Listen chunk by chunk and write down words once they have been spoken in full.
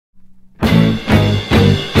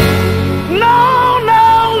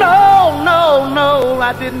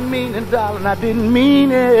I didn't mean it, darling, I didn't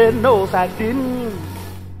mean it, no, I didn't.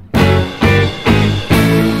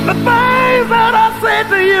 The things that I said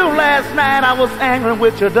to you last night, I was angry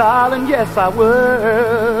with you, darling, yes, I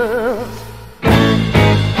was.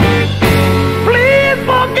 Please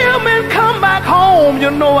forgive me and come back home.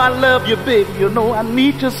 You know I love you, baby, you know I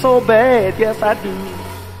need you so bad, yes, I do.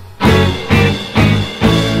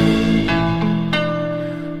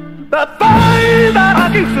 The things that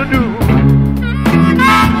I used to do,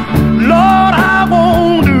 Lord, I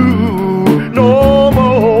won't do no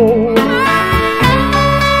more.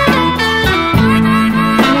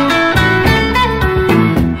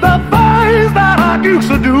 The things that I used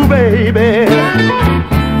to do, baby,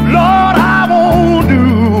 Lord, I won't do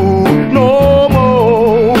no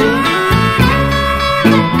more.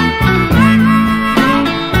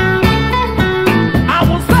 I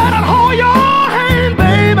will sit and hold your hand,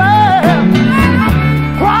 baby,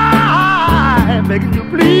 cry, begging you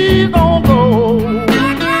please don't go.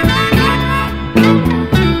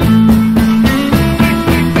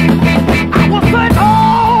 I will search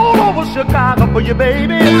all over Chicago for you,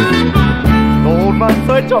 baby. Lord, my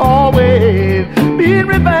search always be in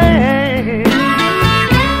vain.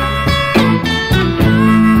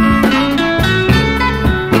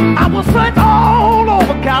 I will search all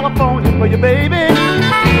over California for you, baby.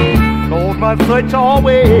 Lord, my search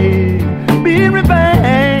always be in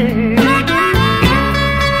vain.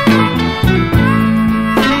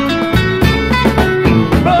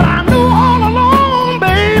 But I knew all along,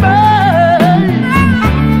 baby,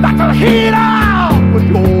 that the heat out with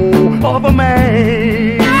your other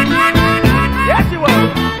man. Yes, you were.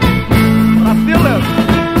 But I still love you.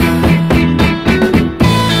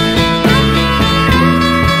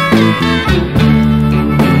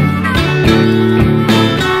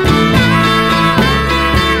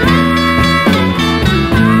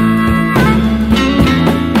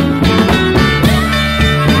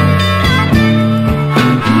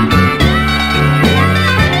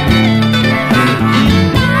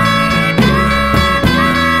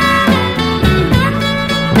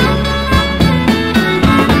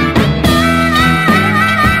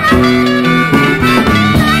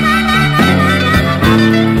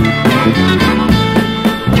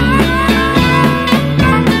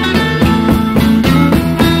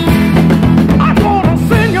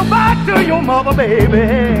 Baby,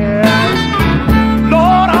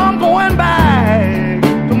 Lord, I'm going back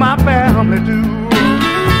to my family too.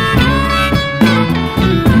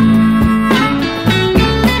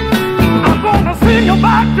 I'm gonna send you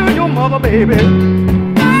back to your mother, baby.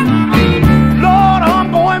 Lord,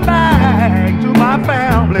 I'm going back to my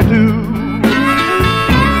family too.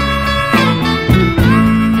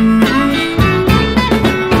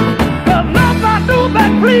 There's nothing I do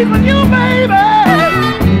that pleases you, baby.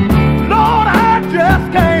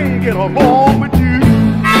 Get a boy.